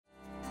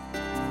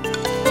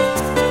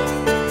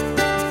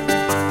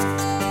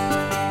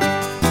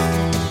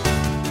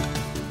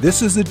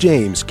This is the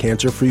James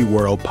Cancer-Free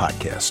World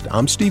podcast.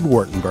 I'm Steve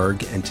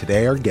Wartenberg, and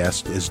today our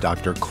guest is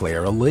Dr.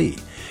 Clara Lee.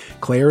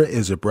 Clara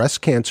is a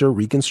breast cancer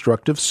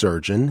reconstructive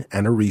surgeon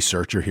and a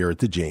researcher here at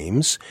the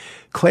James.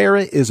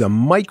 Clara is a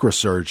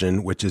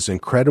microsurgeon, which is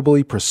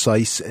incredibly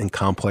precise and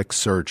complex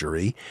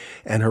surgery,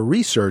 and her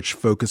research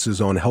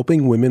focuses on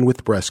helping women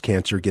with breast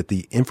cancer get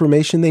the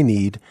information they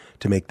need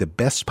to make the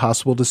best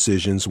possible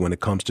decisions when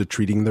it comes to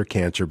treating their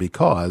cancer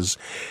because,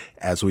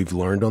 as we've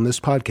learned on this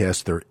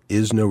podcast, there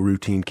is no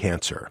routine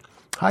cancer.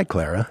 Hi,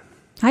 Clara.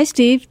 Hi,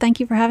 Steve.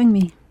 Thank you for having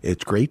me.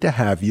 It's great to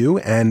have you.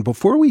 And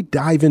before we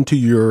dive into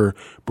your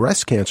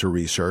breast cancer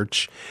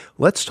research,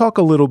 let's talk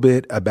a little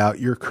bit about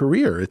your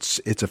career. It's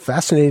a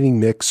fascinating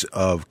mix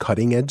of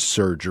cutting-edge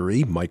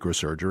surgery,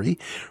 microsurgery,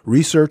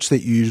 research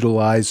that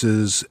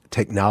utilizes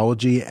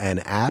technology and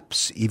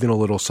apps, even a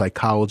little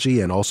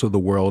psychology, and also the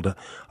world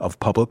of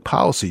public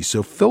policy.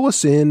 So fill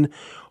us in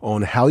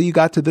on how you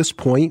got to this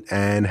point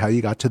and how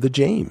you got to the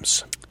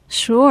James.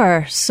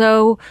 Sure.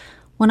 So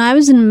when I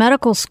was in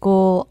medical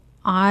school,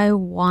 I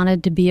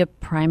wanted to be a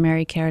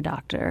primary care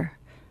doctor.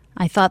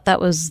 I thought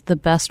that was the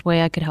best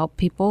way I could help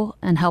people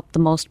and help the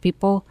most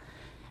people.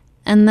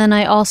 And then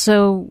I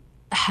also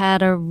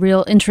had a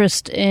real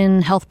interest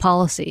in health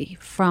policy.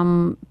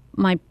 From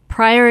my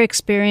prior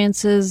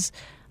experiences,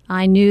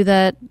 I knew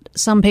that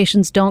some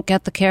patients don't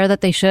get the care that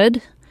they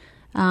should.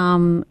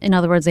 In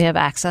other words, they have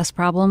access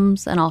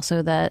problems, and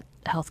also that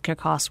healthcare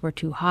costs were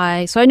too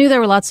high. So I knew there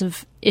were lots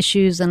of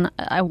issues, and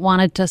I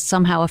wanted to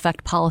somehow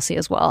affect policy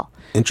as well.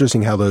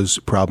 Interesting how those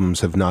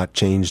problems have not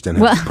changed and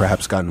have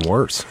perhaps gotten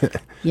worse.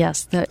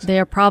 Yes, they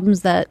are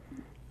problems that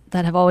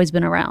have always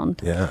been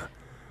around. Yeah.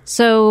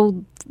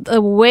 So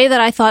the way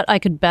that I thought I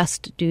could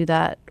best do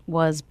that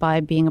was by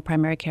being a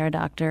primary care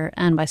doctor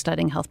and by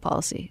studying health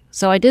policy.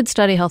 So I did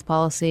study health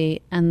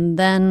policy, and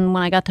then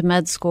when I got to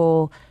med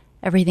school,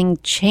 everything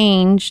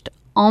changed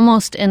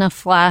almost in a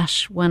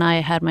flash when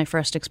I had my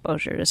first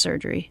exposure to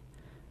surgery.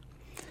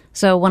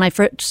 So when I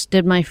first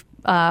did my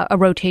a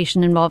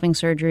rotation involving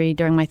surgery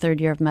during my third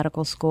year of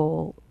medical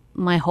school,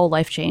 my whole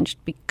life changed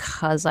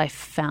because I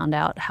found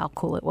out how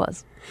cool it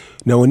was.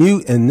 Now,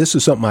 and this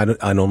is something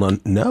I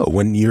don't know,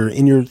 when you're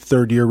in your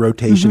third year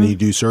rotation and you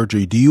do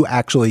surgery, do you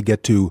actually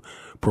get to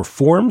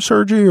perform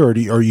surgery, or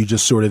are you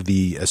just sort of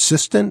the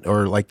assistant,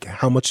 or like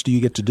how much do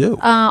you get to do?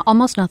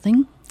 Almost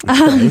nothing.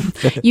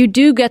 Okay. You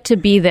do get to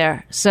be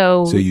there.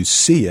 So you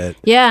see it.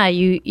 Yeah,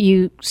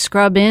 you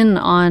scrub in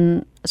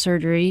on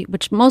surgery,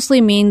 which mostly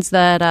means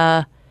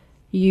that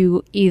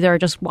you either are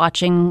just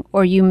watching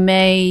or you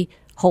may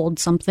hold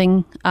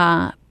something.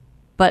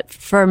 But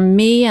for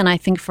me, and I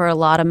think for a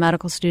lot of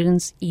medical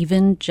students,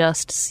 even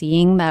just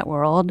seeing that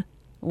world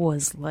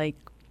was like,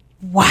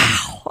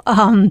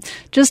 wow,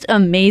 just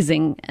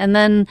amazing. And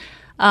then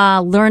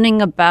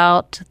learning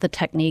about the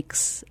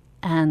techniques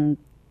and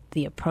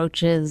the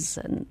approaches,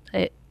 and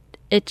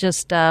it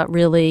just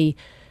really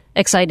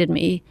excited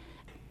me.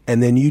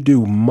 And then you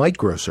do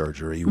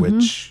microsurgery,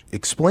 which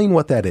explain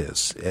what that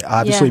is.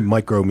 Obviously,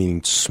 micro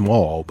meaning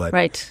small, but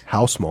right.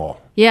 How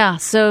small? Yeah,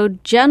 so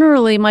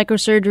generally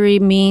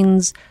microsurgery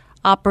means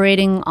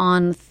operating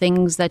on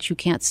things that you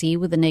can't see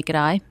with the naked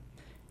eye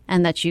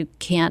and that you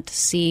can't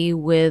see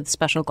with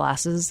special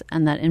glasses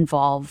and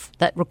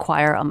that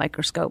require a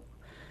microscope.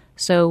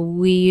 So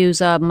we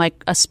use a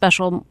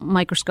special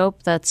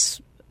microscope that's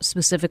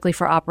specifically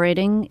for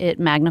operating. It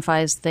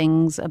magnifies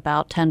things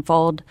about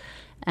tenfold.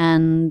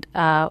 And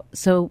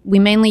so we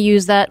mainly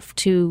use that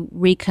to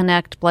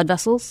reconnect blood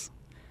vessels.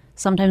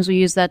 Sometimes we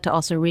use that to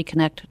also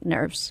reconnect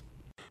nerves.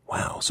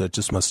 Wow. So it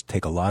just must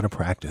take a lot of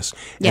practice.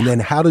 Yeah. And then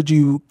how did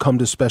you come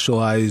to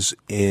specialize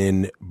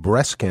in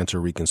breast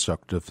cancer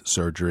reconstructive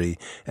surgery?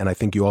 And I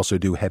think you also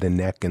do head and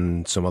neck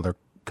and some other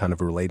kind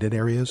of related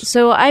areas?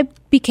 So I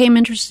became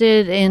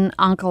interested in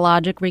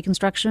oncologic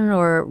reconstruction,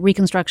 or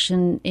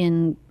reconstruction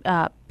in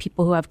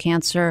people who have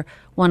cancer,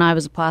 when I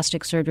was a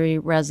plastic surgery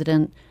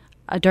resident.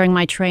 During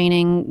my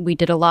training, we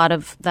did a lot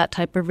of that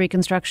type of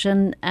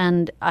reconstruction,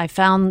 and I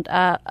found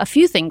a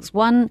few things.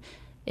 One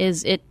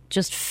is it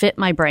just fit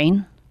my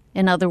brain.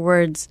 In other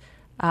words,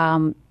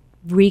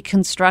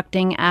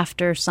 reconstructing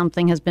after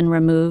something has been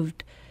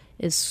removed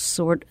is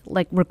sort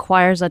like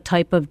requires a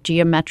type of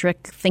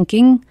geometric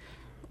thinking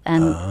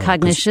and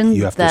cognition.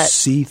 You have to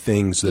see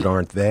things that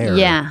aren't there.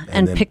 Yeah,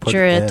 and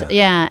picture it.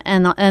 Yeah,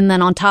 and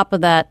then on top of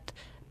that,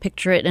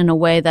 picture it in a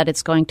way that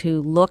it's going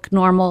to look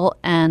normal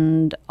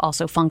and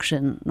also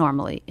function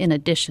normally, in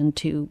addition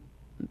to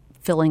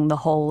filling the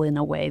hole in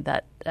a way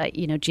that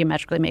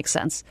geometrically makes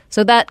sense.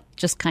 So that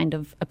just kind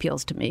of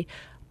appeals to me.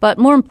 But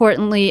more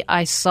importantly,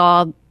 I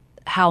saw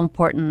how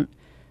important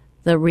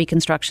the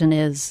reconstruction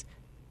is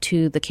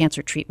to the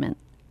cancer treatment.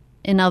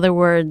 In other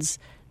words,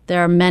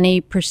 there are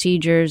many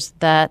procedures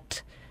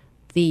that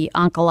the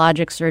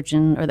oncologic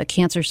surgeon or the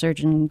cancer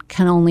surgeon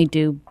can only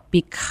do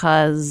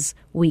because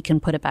we can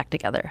put it back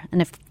together.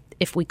 And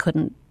if we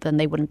couldn't, then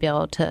they wouldn't be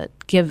able to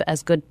give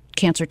as good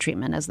cancer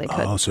treatment as they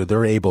could. Oh, so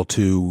they're able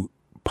to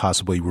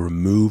possibly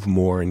remove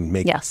more and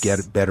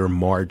get better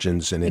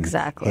margins and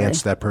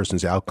enhance that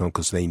person's outcome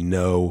because they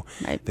know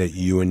that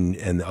you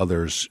and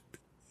others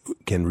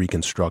can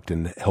reconstruct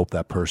and help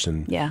that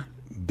person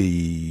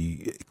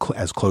be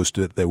as close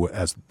to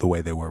as the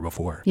way they were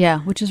before. Yeah,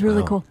 which is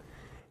really cool.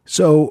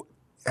 So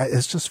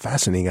it's just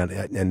fascinating,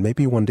 and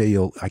maybe one day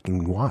I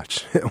can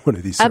watch one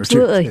of these surgeries.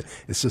 Absolutely. It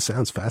just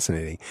sounds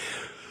fascinating.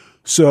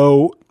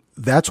 So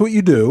that's what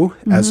you do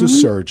as a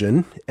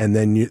surgeon, and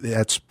then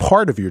that's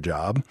part of your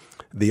job.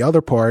 The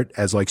other part,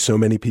 as like so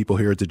many people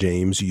here at the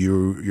James,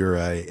 you're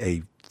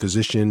a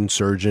physician,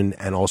 surgeon,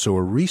 and also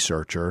a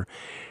researcher.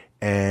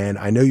 And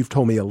I know you've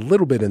told me a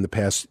little bit in the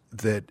past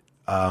that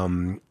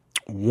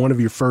one of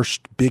your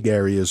first big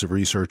areas of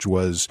research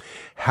was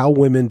how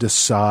women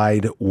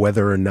decide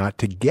whether or not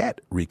to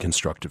get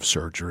reconstructive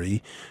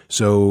surgery.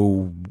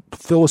 So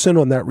fill us in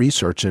on that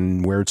research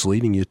and where it's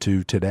leading you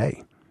to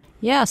today.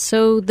 Yeah,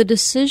 so the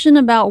decision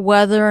about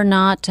whether or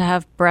not to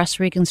have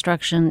breast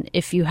reconstruction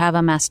if you have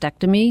a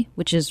mastectomy,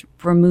 which is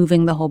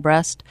removing the whole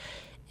breast,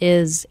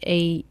 is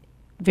a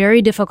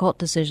very difficult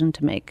decision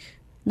to make.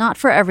 Not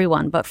for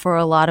everyone, but for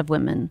a lot of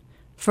women,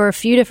 for a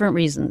few different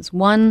reasons.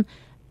 One,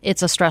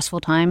 it's a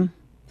stressful time.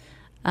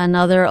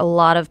 Another, a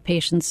lot of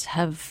patients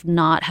have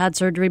not had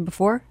surgery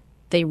before.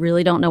 They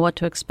really don't know what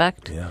to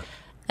expect. Yeah.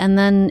 And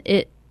then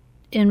it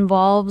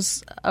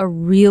involves a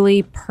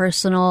really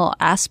personal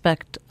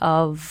aspect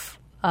of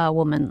a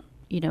woman,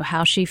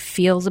 how she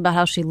feels about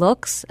how she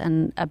looks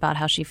and about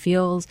how she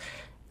feels,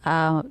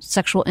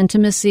 sexual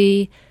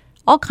intimacy,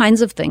 all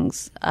kinds of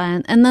things.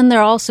 And then there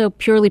are also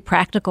purely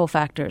practical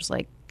factors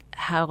like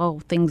how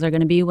things are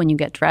going to be when you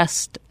get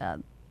dressed.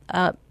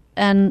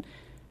 And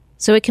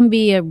so it can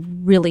be a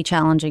really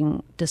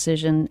challenging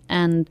decision.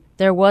 And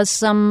there was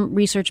some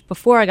research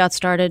before I got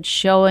started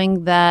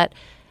showing that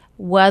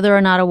whether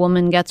or not a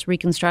woman gets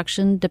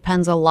reconstruction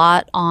depends a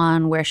lot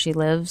on where she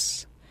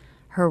lives,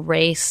 her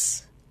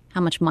race, how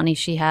much money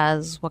she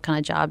has, what kind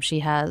of job she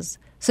has,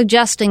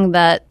 suggesting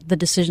that the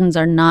decisions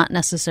are not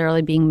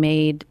necessarily being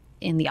made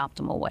in the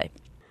optimal way.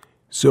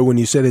 So when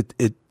you said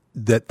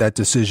that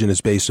decision is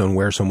based on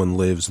where someone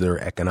lives, their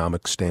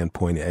economic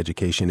standpoint,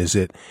 education, is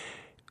it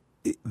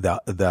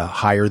the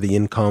higher the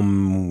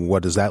income,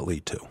 what does that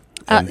lead to?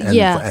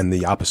 And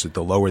the opposite,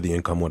 the lower the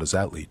income, what does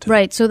that lead to?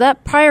 Right. So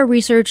that prior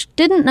research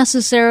didn't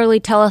necessarily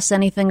tell us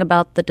anything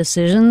about the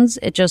decisions.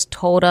 It just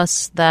told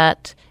us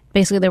that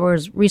basically there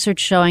was research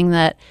showing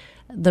that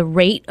the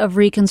rate of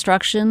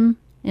reconstruction,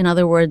 in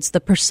other words,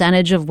 the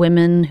percentage of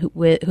women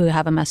who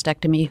have a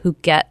mastectomy who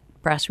get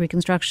breast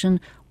reconstruction,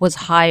 was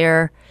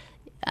higher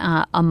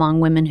among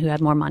women who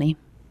had more money,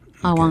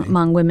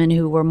 among women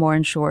who were more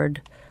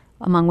insured,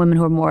 among women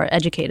who were more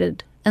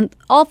educated, and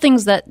all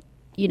things that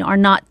are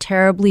not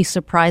terribly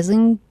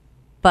surprising,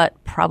 but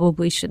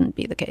probably shouldn't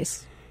be the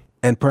case.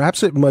 And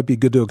perhaps it might be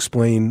good to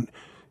explain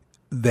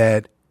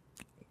that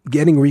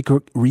getting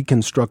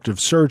reconstructive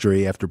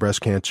surgery after breast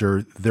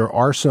cancer, there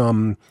are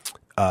some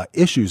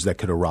issues that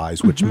could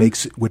arise, which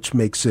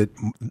makes it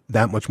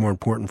that much more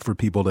important for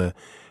people to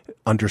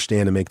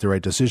understand and make the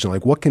right decision.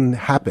 Like what can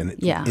happen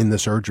in the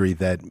surgery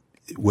that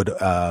would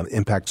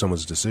impact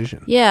someone's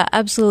decision? Yeah,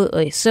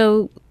 absolutely.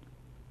 So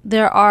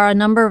there are a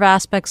number of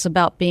aspects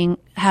about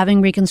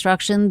having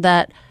reconstruction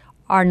that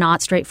are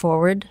not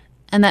straightforward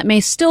and that may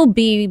still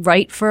be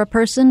right for a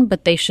person,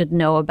 but they should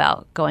know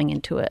about going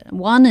into it.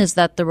 One is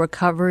that the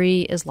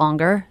recovery is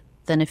longer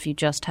than if you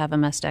just have a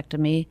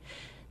mastectomy.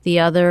 The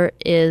other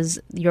is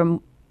you're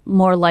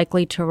more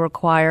likely to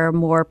require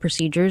more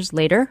procedures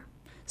later.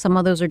 Some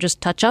of those are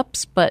just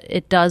touch-ups, but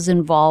it does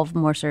involve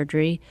more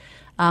surgery.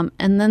 And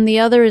then the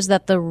other is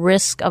that the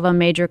risk of a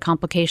major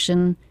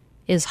complication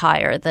is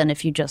higher than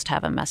if you just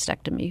have a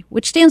mastectomy,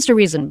 which stands to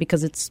reason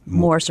because it's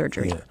more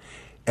surgery. Yeah.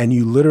 And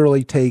you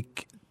literally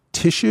take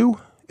tissue?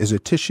 Is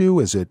it tissue?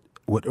 Is it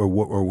what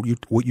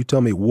you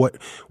tell me? What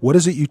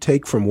is it you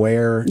take from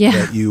where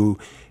that you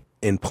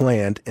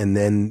implant, and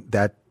then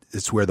that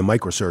is where the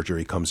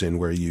microsurgery comes in,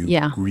 where you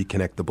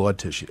reconnect the blood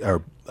tissue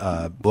or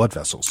blood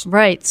vessels.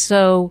 Right.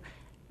 So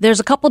there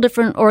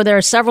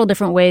are several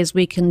different ways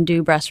we can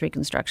do breast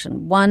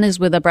reconstruction. One is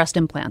with a breast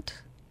implant.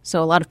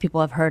 So a lot of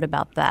people have heard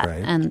about that,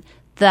 and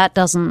that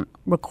doesn't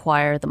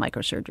require the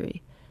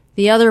microsurgery.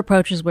 The other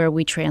approach is where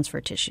we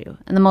transfer tissue,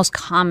 and the most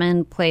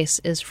common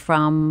place is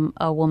from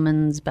a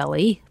woman's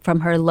belly, from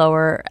her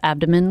lower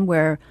abdomen,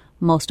 where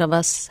most of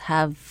us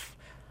have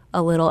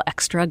a little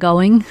extra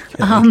going.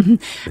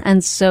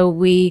 And so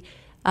we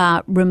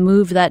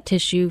remove that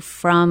tissue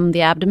from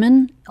the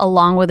abdomen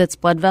along with its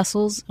blood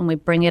vessels, and we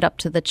bring it up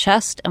to the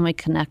chest, and we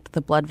connect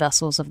the blood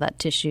vessels of that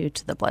tissue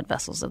to the blood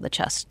vessels of the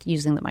chest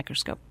using the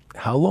microscope.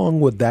 How long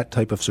would that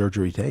type of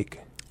surgery take?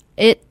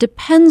 It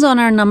depends on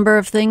our number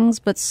of things,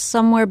 but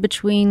somewhere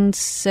between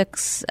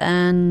 6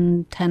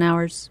 and 10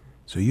 hours.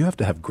 So you have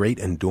to have great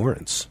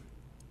endurance.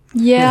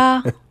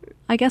 Yeah,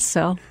 I guess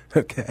so.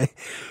 Okay.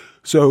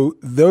 So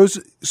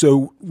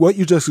what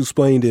you just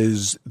explained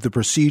is the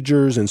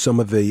procedures and some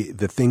of the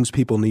things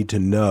people need to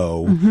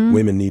know,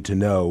 women need to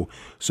know.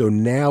 So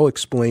now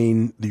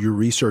explain your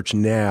research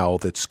now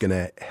that's going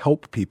to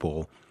help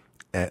people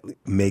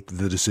make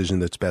the decision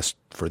that's best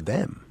for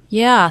them.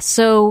 Yeah.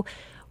 So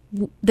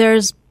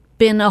there's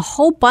been a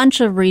whole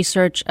bunch of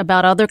research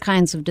about other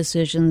kinds of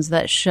decisions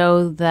that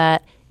show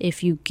that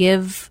if you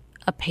give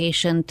a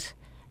patient,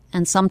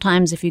 and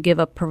sometimes if you give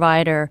a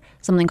provider,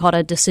 something called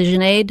a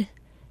decision aid,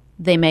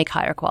 they make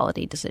higher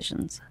quality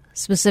decisions.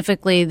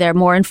 Specifically, they're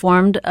more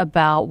informed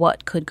about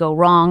what could go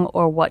wrong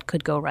or what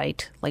could go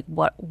right, like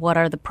what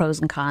are the pros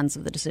and cons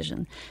of the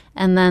decision.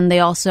 And then they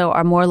also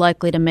are more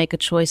likely to make a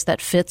choice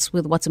that fits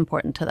with what's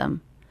important to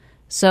them.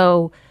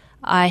 So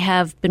I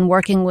have been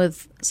working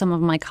with some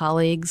of my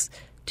colleagues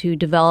to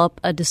develop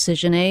a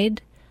decision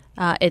aid.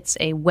 It's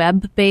a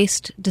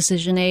web-based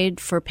decision aid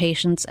for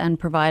patients and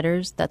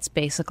providers that's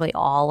basically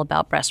all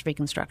about breast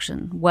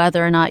reconstruction,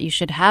 whether or not you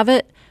should have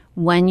it,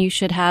 when you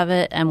should have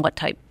it, and what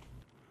type.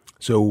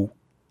 So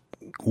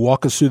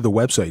walk us through the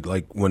website,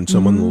 like when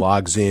someone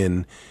logs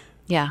in,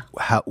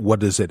 what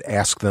does it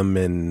ask them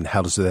and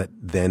how does that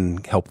then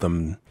help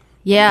them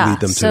lead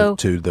them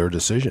to their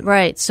decision?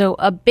 Right. So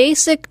a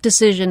basic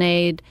decision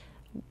aid,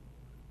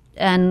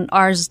 and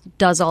ours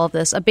does all of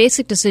this, a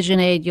basic decision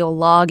aid, you'll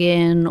log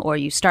in or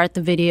you start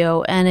the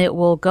video and it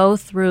will go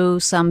through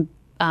some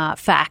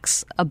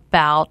facts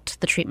about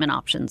the treatment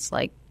options.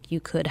 Like you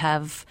could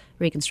have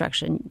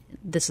reconstruction.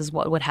 This is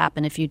what would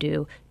happen if you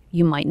do.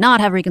 You might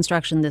not have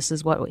reconstruction. This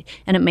is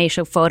and it may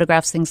show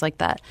photographs, things like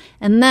that.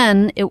 And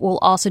then it will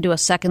also do a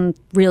second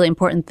really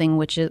important thing,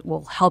 which it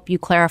will help you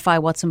clarify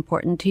what's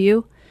important to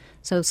you.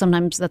 So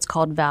sometimes that's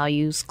called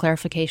values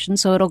clarification.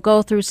 So it'll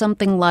go through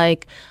something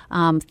like,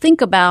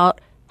 think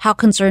about how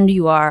concerned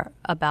you are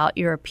about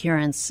your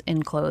appearance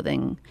in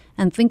clothing,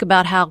 and think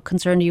about how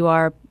concerned you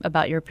are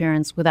about your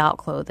appearance without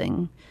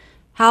clothing.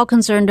 How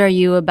concerned are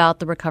you about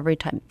the recovery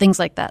time? Things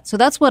like that. So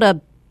that's what a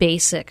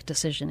basic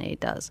decision aid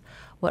does.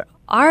 What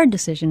our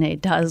decision aid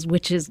does,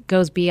 which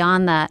goes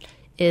beyond that,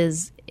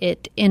 is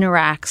it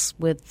interacts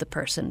with the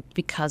person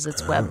because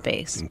it's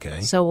web-based.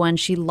 Okay. So when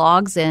she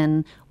logs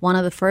in, one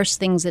of the first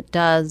things it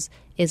does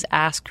is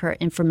ask her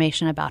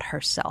information about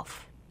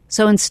herself.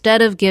 So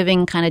instead of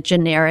giving kind of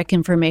generic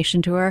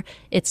information to her,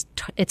 it's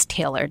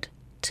tailored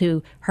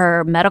to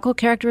her medical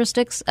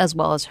characteristics as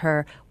well as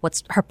her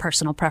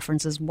personal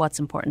preferences, what's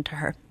important to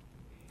her.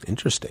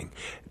 Interesting.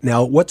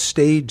 Now, what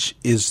stage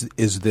is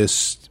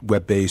this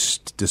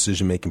web-based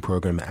decision-making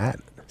program at?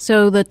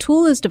 So the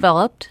tool is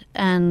developed,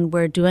 and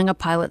we're doing a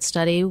pilot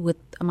study with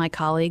my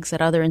colleagues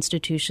at other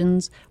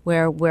institutions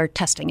where we're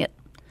testing it.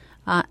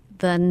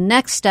 The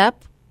next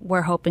step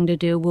we're hoping to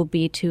do will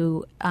be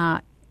to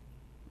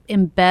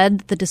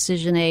embed the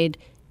decision aid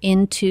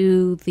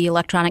into the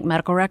electronic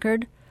medical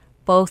record,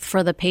 both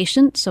for the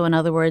patient, so in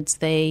other words,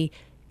 they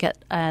get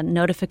a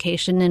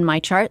notification in my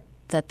chart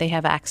that they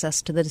have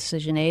access to the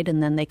decision aid,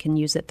 and then they can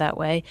use it that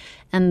way.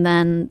 And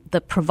then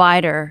the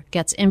provider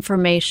gets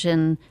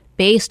information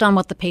based on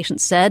what the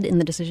patient said in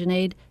the decision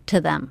aid to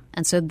them.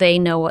 And so they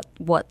know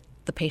what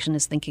the patient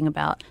is thinking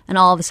about. And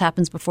all of this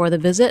happens before the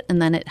visit,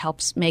 and then it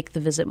helps make the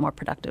visit more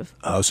productive.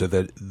 Oh, so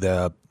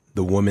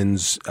the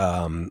woman's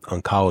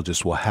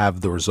oncologist will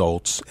have the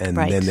results, and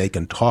then they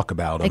can talk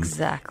about them.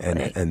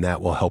 Exactly. And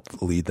that will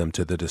help lead them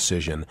to the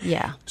decision.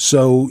 Yeah.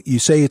 So you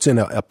say it's in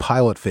a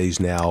pilot phase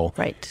now.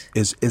 Right.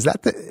 Is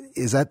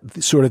that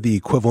sort of the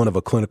equivalent of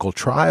a clinical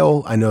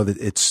trial? I know that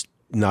it's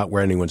not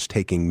where anyone's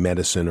taking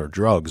medicine or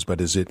drugs,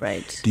 but is it?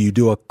 Right. Do you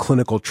do a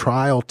clinical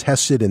trial,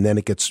 test it, and then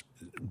it gets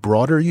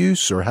broader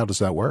use, or how does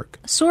that work?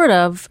 Sort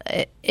of.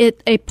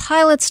 A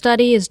pilot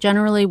study is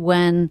generally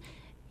when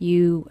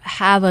you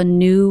have a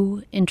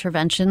new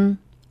intervention,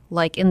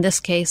 like in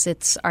this case,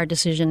 it's our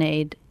decision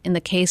aid. In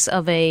the case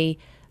of a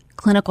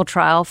clinical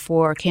trial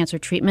for cancer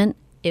treatment,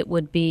 it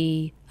would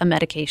be a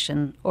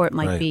medication or it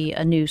might be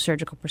a new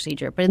surgical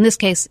procedure. But in this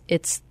case,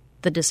 it's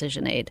the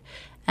decision aid.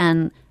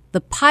 And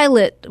the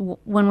pilot,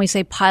 when we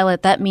say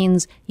pilot, that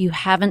means you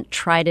haven't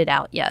tried it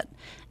out yet.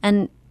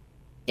 And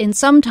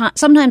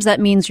sometimes that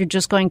means you're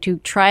just going to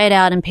try it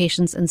out in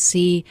patients and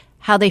see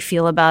how they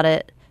feel about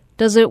it.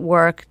 Does it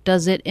work?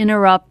 Does it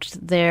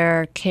interrupt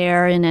their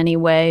care in any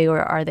way, or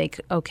are they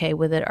okay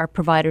with it? Are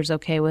providers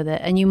okay with it?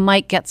 And you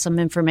might get some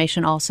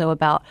information also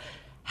about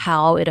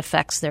how it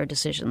affects their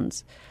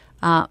decisions.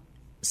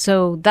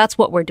 So that's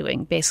what we're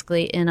doing,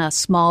 basically, in a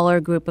smaller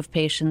group of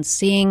patients,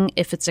 seeing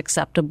if it's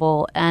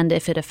acceptable and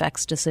if it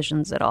affects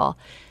decisions at all.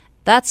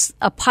 That's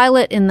a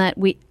pilot in that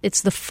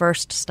it's the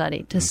first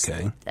study.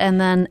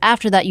 And then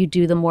after that, you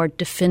do the more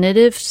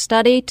definitive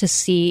study to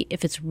see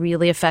if it's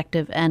really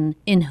effective and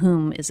in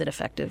whom is it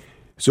effective.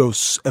 So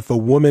if a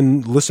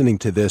woman listening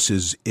to this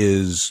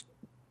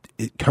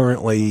it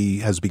currently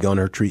has begun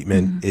her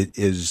treatment,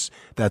 is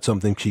that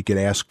something she could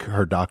ask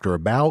her doctor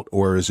about,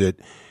 or is it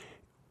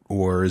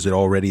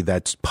already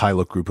that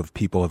pilot group of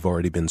people have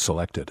already been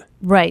selected?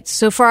 Right.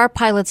 So for our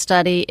pilot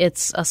study,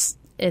 it's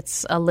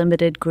it's a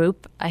limited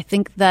group. I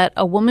think that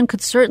a woman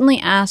could certainly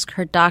ask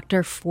her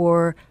doctor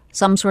for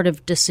some sort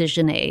of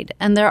decision aid.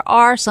 And there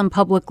are some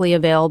publicly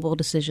available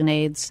decision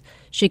aids.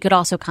 She could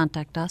also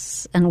contact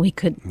us, and we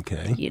could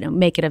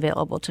make it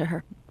available to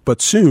her. But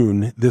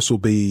soon, this will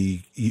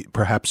be,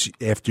 perhaps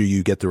after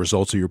you get the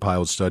results of your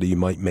pilot study, you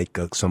might make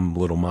some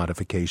little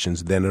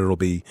modifications. Then it'll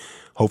be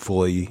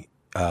hopefully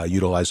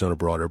utilized on a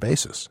broader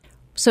basis.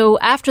 So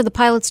after the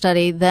pilot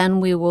study,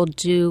 then we will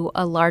do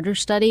a larger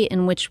study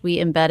in which we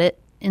embed it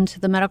into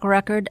the medical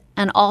record,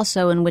 and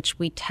also in which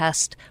we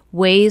test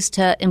ways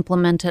to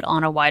implement it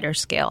on a wider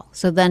scale.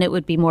 So then it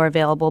would be more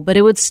available, but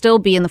it would still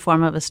be in the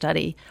form of a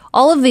study.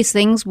 All of these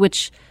things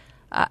which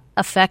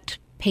affect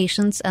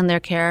patients and their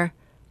care,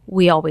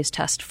 we always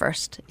test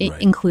first,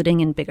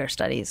 including in bigger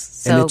studies.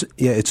 So, and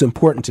it's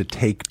important to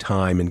take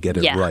time and get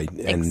it right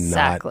and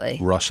not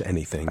rush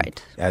anything.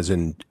 Right. As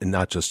in,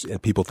 not just,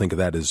 people think of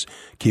that as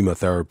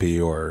chemotherapy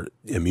or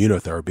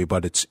immunotherapy,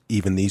 but it's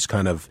even these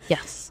kind of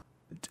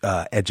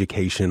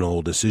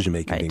educational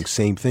decision-making things.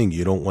 Same thing.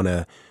 You don't want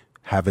to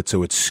have it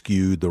so it's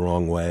skewed the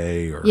wrong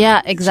way.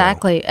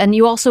 Exactly. And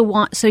you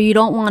also you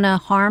don't want to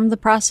harm the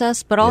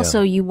process, but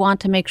also you want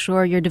to make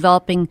sure you're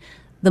developing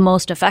the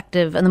most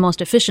effective and the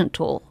most efficient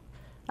tool,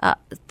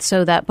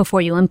 so that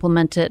before you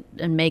implement it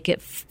and make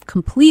it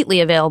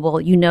completely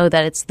available, you know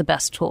that it's the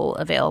best tool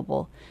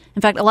available.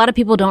 In fact, a lot of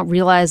people don't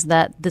realize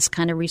that this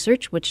kind of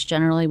research, which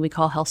generally we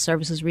call health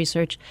services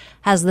research,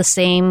 has the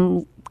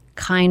same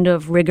kind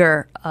of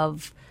rigor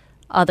of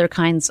other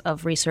kinds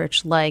of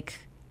research like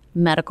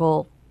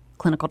medical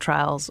clinical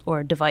trials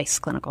or device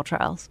clinical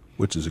trials.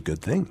 Which is a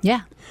good thing.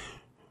 Yeah.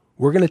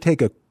 We're going to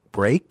take a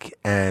break,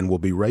 and we'll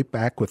be right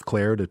back with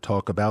Clara to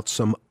talk about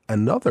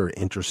another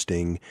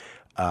interesting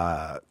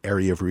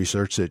area of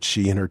research that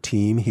she and her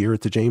team here at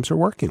the James are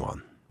working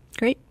on.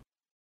 Great.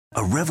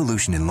 A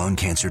revolution in lung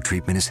cancer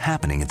treatment is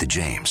happening at the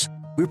James.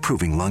 We're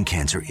proving lung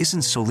cancer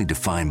isn't solely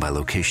defined by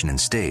location and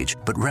stage,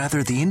 but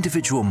rather the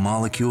individual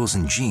molecules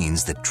and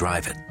genes that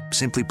drive it.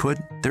 Simply put,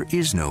 there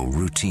is no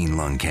routine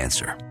lung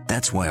cancer.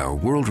 That's why our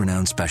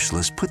world-renowned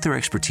specialists put their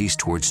expertise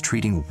towards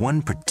treating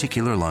one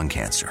particular lung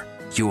cancer,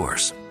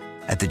 yours.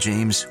 At the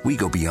James, we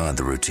go beyond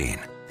the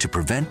routine to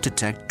prevent,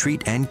 detect,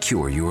 treat, and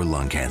cure your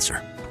lung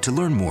cancer. To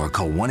learn more,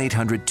 call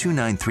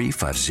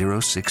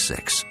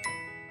 1-800-293-5066.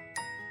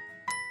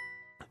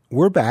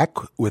 We're back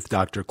with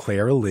Dr.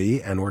 Clara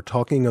Lee, and we're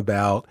talking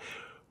about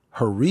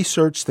her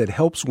research that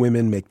helps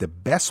women make the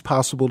best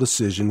possible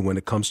decision when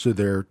it comes to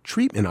their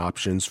treatment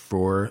options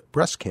for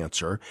breast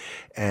cancer.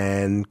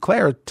 And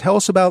Clara, tell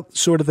us about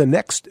sort of the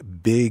next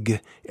big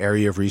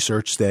area of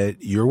research that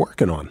you're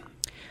working on.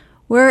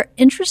 We're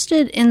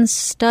interested in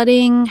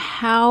studying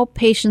how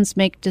patients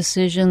make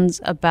decisions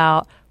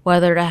about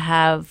whether to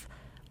have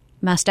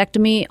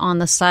mastectomy on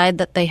the side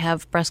that they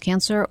have breast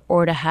cancer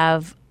or to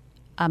have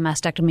a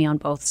mastectomy on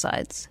both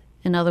sides.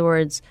 In other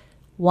words,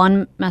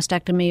 one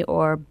mastectomy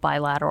or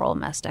bilateral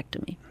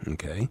mastectomy.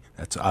 Okay.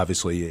 That's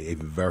obviously a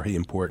very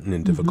important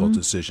and difficult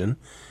decision.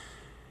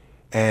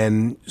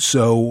 And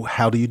so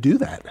how do you do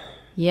that?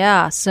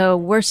 Yeah. So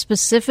we're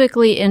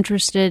specifically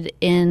interested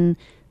in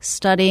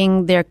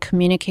studying their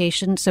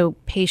communication, so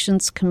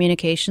patients'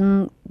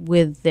 communication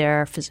with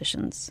their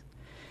physicians.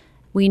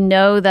 We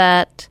know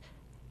that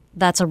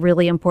that's a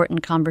really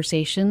important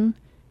conversation,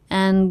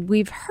 and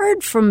we've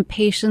heard from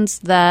patients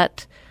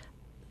that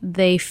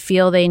they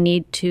feel they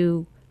need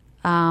to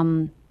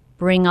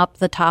bring up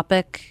the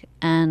topic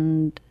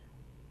and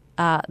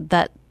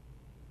that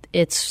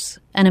it's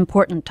an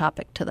important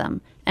topic to them.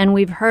 And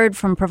we've heard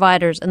from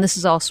providers, and this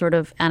is all sort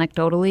of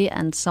anecdotally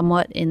and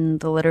somewhat in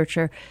the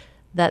literature,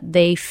 that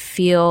they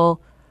feel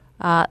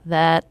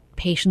that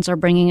patients are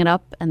bringing it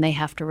up and they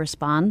have to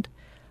respond.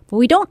 But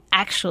we don't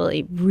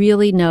actually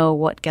really know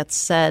what gets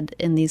said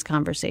in these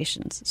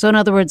conversations. So in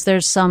other words,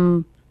 there's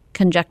some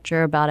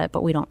conjecture about it,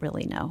 but we don't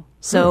really know.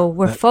 So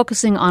we're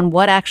focusing on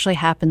what actually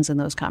happens in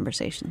those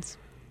conversations.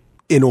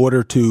 In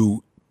order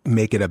to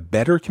make it a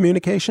better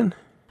communication?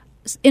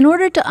 In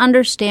order to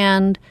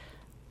understand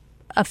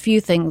a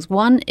few things.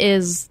 One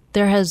is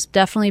there has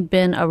definitely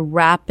been a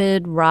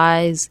rapid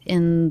rise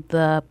in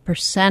the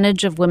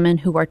percentage of women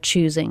who are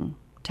choosing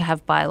to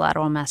have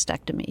bilateral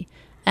mastectomy.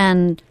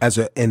 And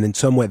in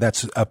some way,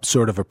 that's a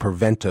sort of a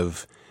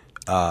preventive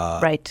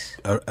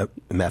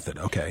method.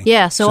 Okay.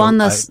 Yeah. So on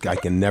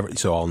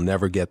the I'll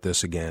never get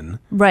this again.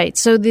 Right.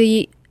 So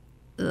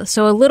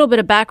a little bit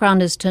of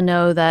background is to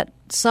know that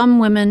some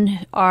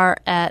women are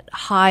at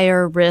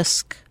higher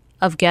risk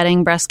of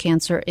getting breast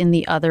cancer in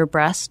the other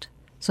breast.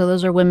 So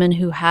those are women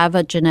who have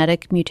a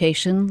genetic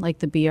mutation, like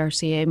the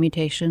BRCA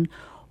mutation,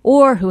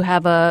 or who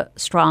have a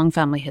strong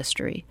family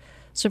history.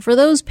 So for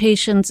those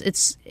patients,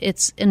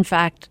 it's in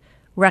fact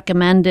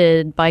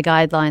recommended by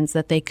guidelines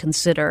that they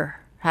consider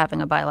having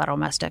a bilateral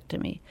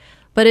mastectomy.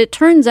 But it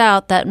turns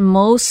out that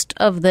most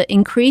of the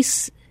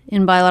increase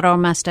in bilateral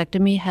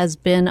mastectomy has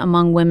been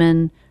among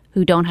women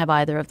who don't have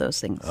either of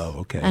those things. Oh,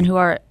 okay. And who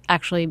are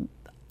actually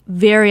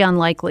very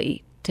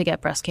unlikely to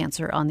get breast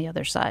cancer on the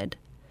other side.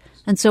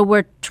 And so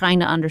we're trying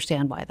to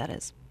understand why that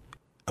is.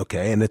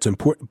 Okay, and it's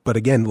important, but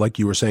again, like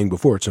you were saying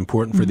before, it's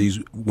important for these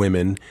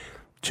women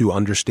to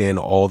understand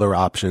all their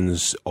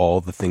options,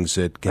 all the things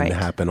that can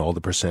happen, all the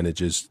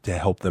percentages to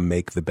help them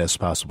make the best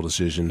possible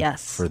decision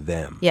for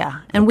them.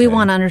 Yeah, and we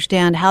want to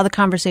understand how the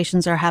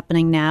conversations are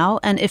happening now,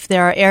 and if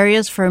there are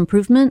areas for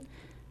improvement.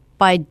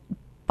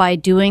 By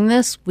doing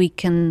this, we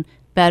can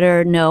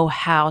better know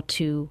how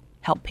to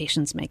help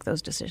patients make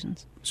those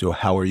decisions. So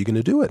how are you going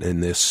to do it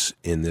in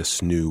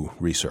this new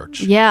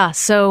research? Yeah,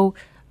 so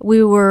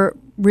we were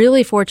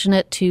really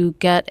fortunate to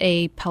get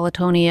a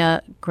Pelotonia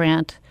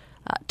grant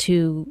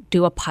to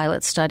do a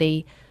pilot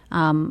study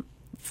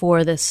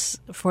for this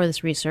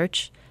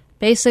research.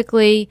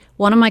 Basically,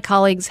 one of my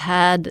colleagues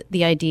had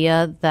the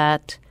idea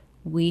that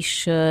we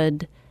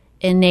should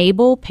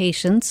enable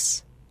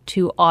patients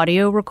to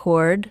audio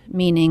record,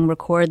 meaning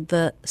record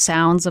the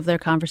sounds of their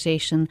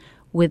conversation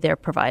with their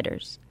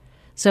providers.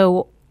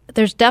 So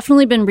there's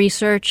definitely been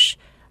research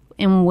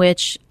in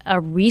which a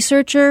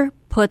researcher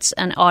puts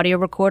an audio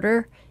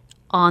recorder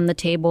on the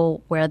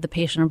table where the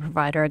patient and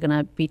provider are going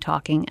to be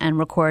talking and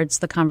records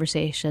the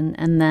conversation,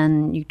 and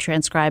then you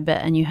transcribe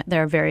it, and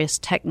there are various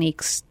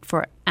techniques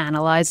for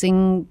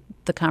analyzing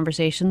the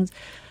conversations.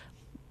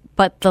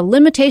 But the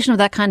limitation of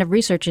that kind of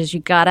research is you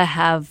got to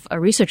have a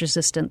research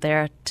assistant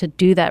there to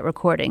do that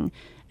recording.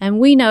 And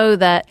we know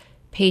that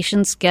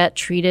patients get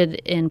treated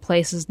in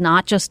places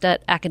not just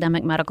at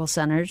academic medical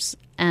centers,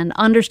 and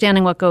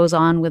understanding what goes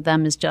on with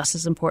them is just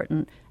as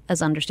important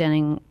as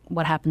understanding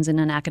what happens in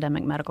an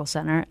academic medical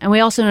center. And we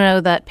also know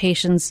that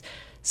patients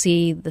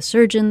see the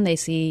surgeon, they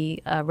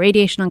see a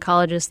radiation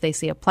oncologist, they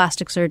see a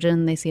plastic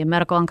surgeon, they see a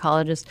medical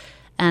oncologist,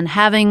 and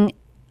having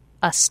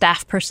a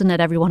staff person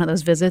at every one of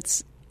those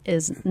visits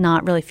is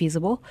not really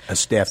feasible. A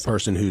staff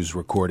person who's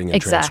recording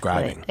and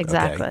transcribing.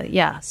 Exactly,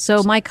 yeah.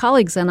 So my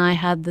colleagues and I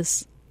had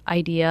this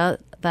idea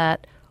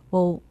that,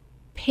 well,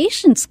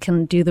 patients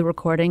can do the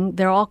recording.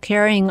 They're all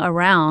carrying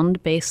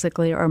around,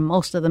 basically, or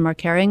most of them are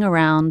carrying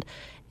around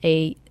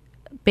a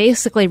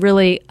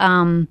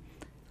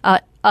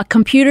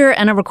computer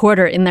and a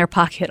recorder in their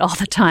pocket all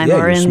the time,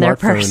 or in their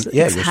purse.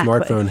 Yeah, your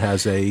smartphone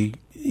has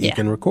you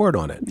can record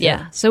on it.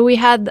 Yeah. So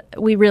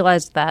we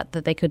realized that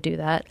they could do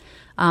that.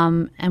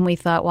 And we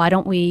thought, why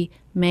don't we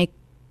make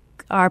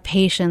our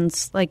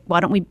patients, why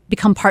don't we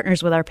become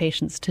partners with our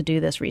patients to do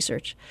this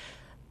research?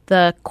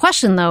 The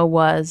question, though,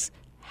 was,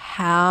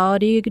 how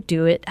do you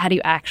do it? How do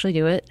you actually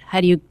do it?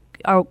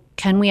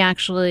 Can we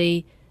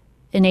actually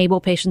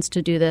enable patients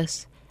to do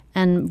this?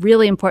 And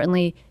really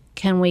importantly,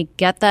 can we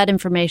get that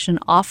information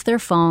off their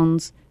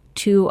phones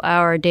to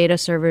our data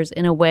servers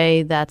in a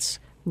way that's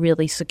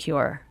really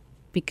secure?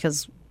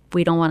 Because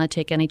we don't want to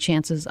take any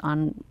chances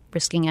on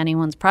risking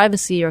anyone's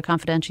privacy or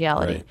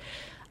confidentiality. Right.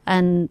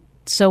 And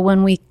so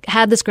when we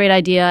had this great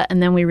idea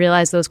and then we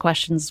realized those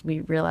questions,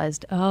 we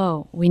realized,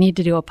 we need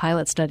to do a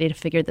pilot study to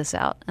figure this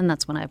out. And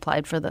that's when I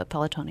applied for the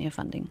Pelotonia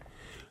funding.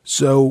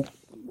 So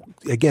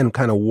again,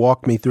 kind of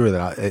walk me through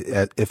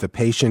that. If a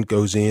patient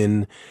goes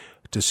in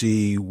to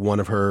see one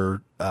of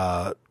her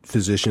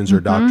physicians or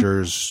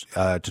doctors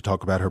to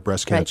talk about her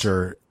breast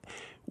cancer,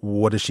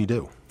 what does she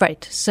do?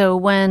 Right. So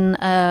when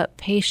a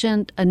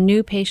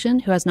new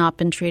patient who has not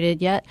been treated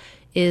yet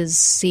is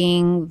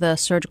seeing the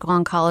surgical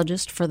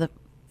oncologist for the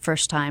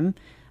first time,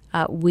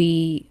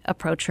 we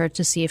approach her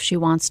to see if she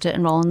wants to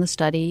enroll in the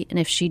study. And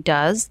if she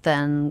does,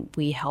 then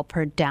we help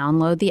her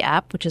download the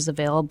app, which is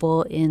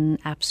available in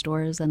app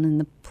stores and in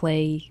the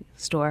Play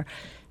Store.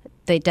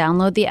 They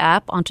download the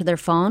app onto their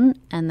phone,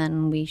 and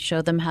then we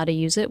show them how to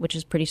use it, which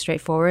is pretty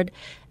straightforward.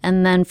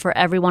 And then for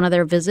every one of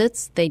their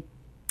visits, they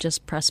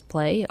just press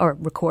play or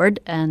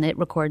record, and it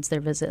records their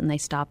visit, and they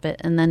stop it,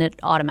 and then it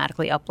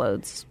automatically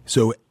uploads.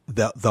 So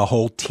the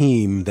whole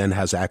team then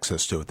has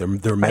access to it.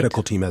 Their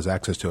medical team has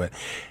access to it.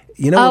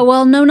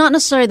 Well, no, not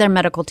necessarily their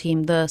medical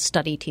team. The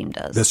study team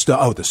does.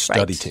 The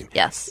study team.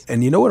 Yes.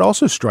 And what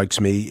also strikes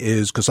me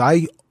is, because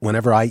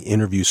whenever I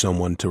interview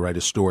someone to write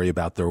a story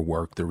about their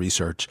work, their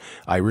research,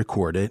 I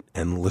record it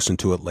and listen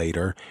to it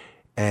later,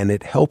 and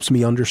it helps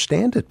me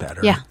understand it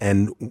better. Yeah.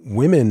 And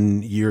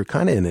women, you're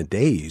kind of in a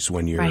daze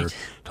when you're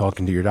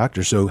talking to your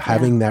doctor. So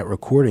having that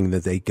recording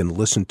that they can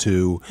listen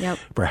to,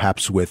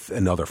 perhaps with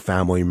another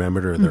family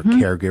member or their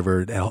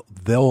caregiver,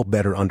 they'll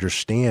better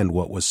understand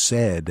what was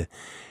said.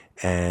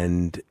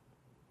 And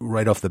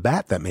right off the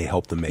bat, that may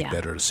help them make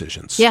better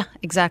decisions. Yeah,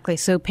 exactly.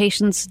 So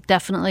patients,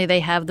 definitely, they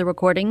have the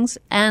recordings,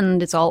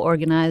 and it's all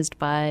organized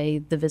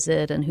by the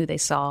visit and who they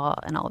saw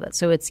and all of that.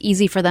 So it's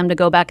easy for them to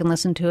go back and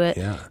listen to it.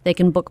 Yeah. They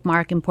can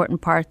bookmark important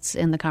parts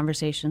in the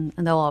conversation,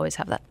 and they'll always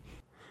have that.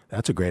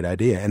 That's a great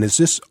idea. And is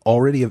this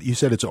already, you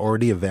said it's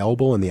already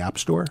available in the App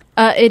Store?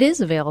 It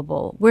is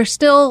available. We're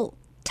still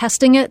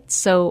testing it,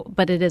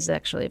 but it is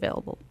actually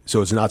available.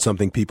 So it's not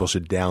something people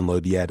should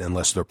download yet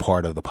unless they're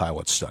part of the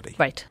pilot study.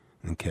 Right.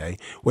 Okay.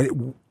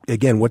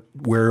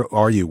 Where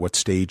are you? What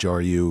stage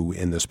are you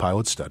in this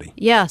pilot study?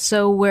 Yeah,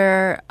 so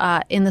we're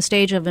in the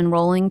stage of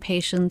enrolling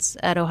patients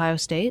at Ohio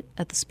State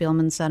at the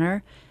Spielman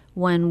Center.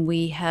 When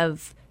we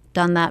have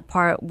done that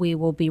part, we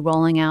will be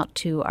rolling out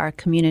to our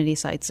community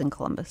sites in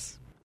Columbus.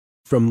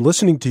 from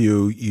listening to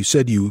you, you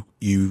said you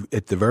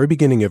at the very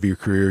beginning of your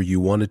career,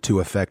 you wanted to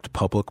affect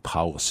public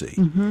policy.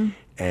 Mm-hmm.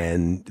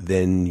 And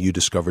then you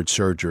discovered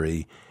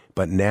surgery.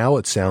 But now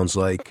it sounds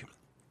like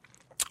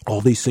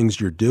all these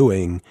things you're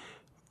doing,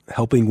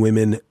 helping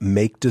women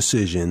make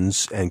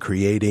decisions and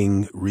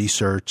creating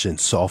research and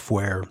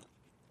software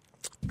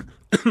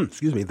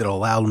excuse me, that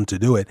allow them to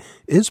do it,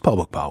 is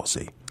public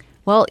policy.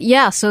 Well,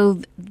 yeah.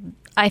 So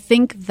I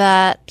think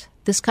that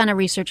this kind of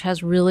research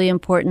has really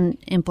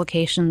important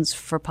implications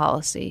for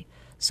policy.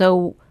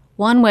 So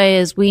one way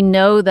is we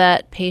know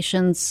that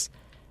patients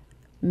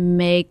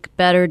make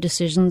better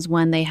decisions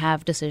when they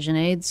have decision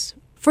aids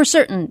for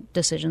certain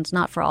decisions,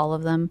 not for all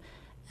of them.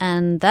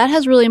 And that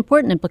has really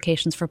important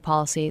implications for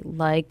policy,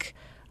 like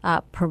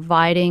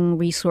providing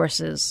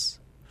resources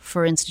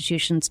for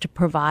institutions to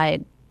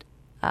provide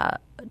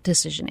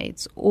decision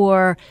aids,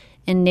 or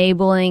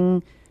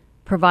enabling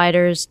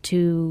providers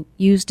to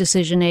use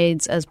decision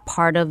aids as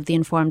part of the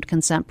informed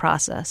consent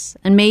process,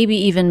 and maybe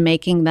even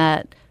making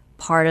that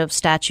part of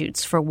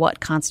statutes for what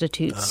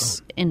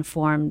constitutes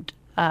informed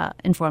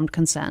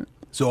consent.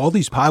 So all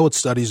these pilot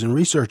studies and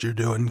research you're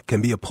doing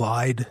can be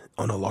applied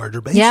on a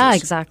larger basis. Yeah,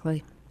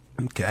 exactly.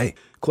 Okay.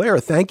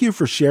 Clara, thank you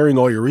for sharing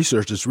all your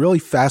research. It's really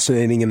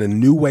fascinating and a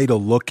new way to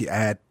look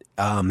at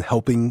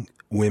helping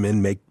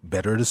women make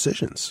better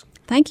decisions.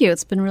 Thank you.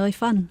 It's been really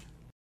fun.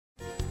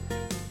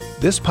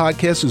 This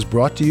podcast is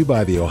brought to you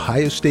by the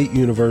Ohio State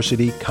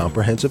University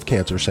Comprehensive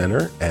Cancer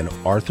Center and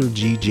Arthur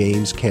G.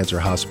 James Cancer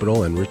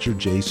Hospital and Richard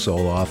J.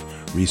 Soloff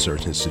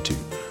Research Institute.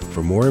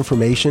 For more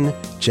information,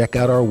 check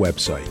out our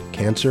website,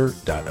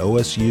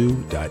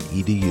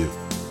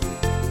 cancer.osu.edu.